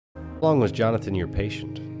How long was Jonathan your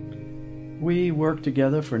patient? We worked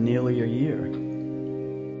together for nearly a year.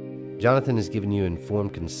 Jonathan has given you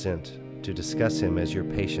informed consent to discuss him as your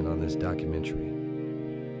patient on this documentary.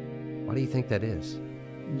 Why do you think that is?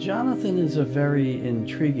 Jonathan is a very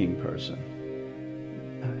intriguing person.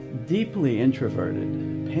 Deeply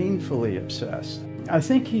introverted, painfully obsessed. I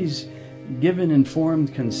think he's given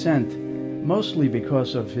informed consent mostly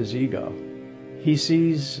because of his ego. He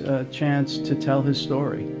sees a chance to tell his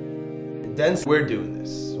story. Then we're doing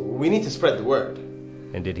this. We need to spread the word.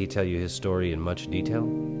 And did he tell you his story in much detail?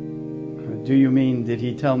 Do you mean, did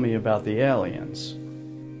he tell me about the aliens?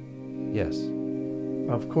 Yes.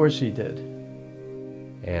 Of course he did.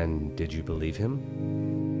 And did you believe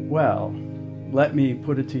him? Well, let me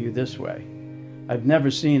put it to you this way. I've never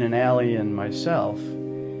seen an alien myself.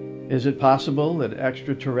 Is it possible that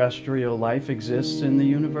extraterrestrial life exists in the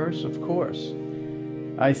universe? Of course.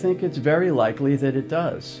 I think it's very likely that it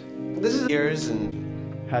does. This is years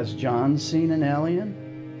and... Has John seen an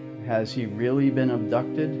alien? Has he really been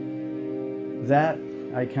abducted? That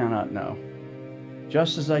I cannot know.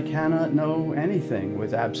 Just as I cannot know anything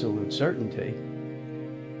with absolute certainty.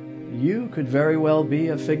 You could very well be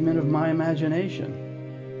a figment of my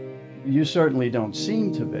imagination. You certainly don't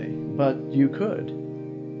seem to be, but you could.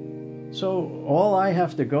 So all I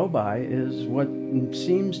have to go by is what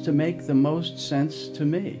seems to make the most sense to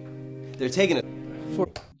me. They're taking it. For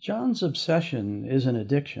John's obsession is an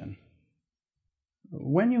addiction.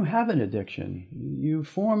 When you have an addiction, you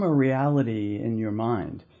form a reality in your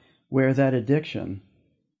mind where that addiction,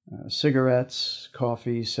 cigarettes,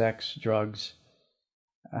 coffee, sex, drugs,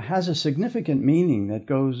 has a significant meaning that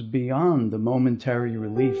goes beyond the momentary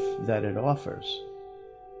relief that it offers.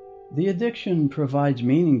 The addiction provides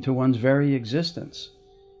meaning to one's very existence,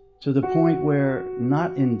 to the point where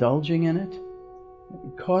not indulging in it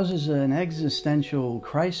causes an existential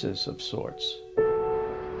crisis of sorts.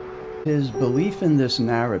 His belief in this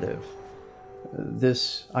narrative,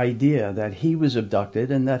 this idea that he was abducted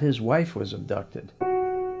and that his wife was abducted.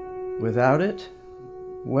 Without it,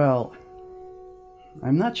 well,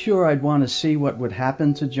 I'm not sure I'd want to see what would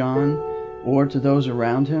happen to John or to those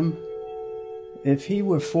around him if he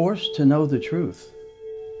were forced to know the truth.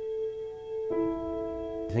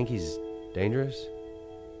 You think he's dangerous?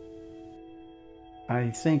 I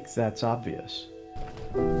think that's obvious.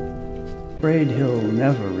 Afraid he'll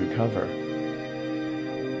never recover.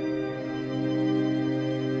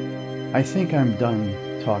 I think I'm done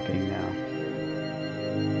talking now.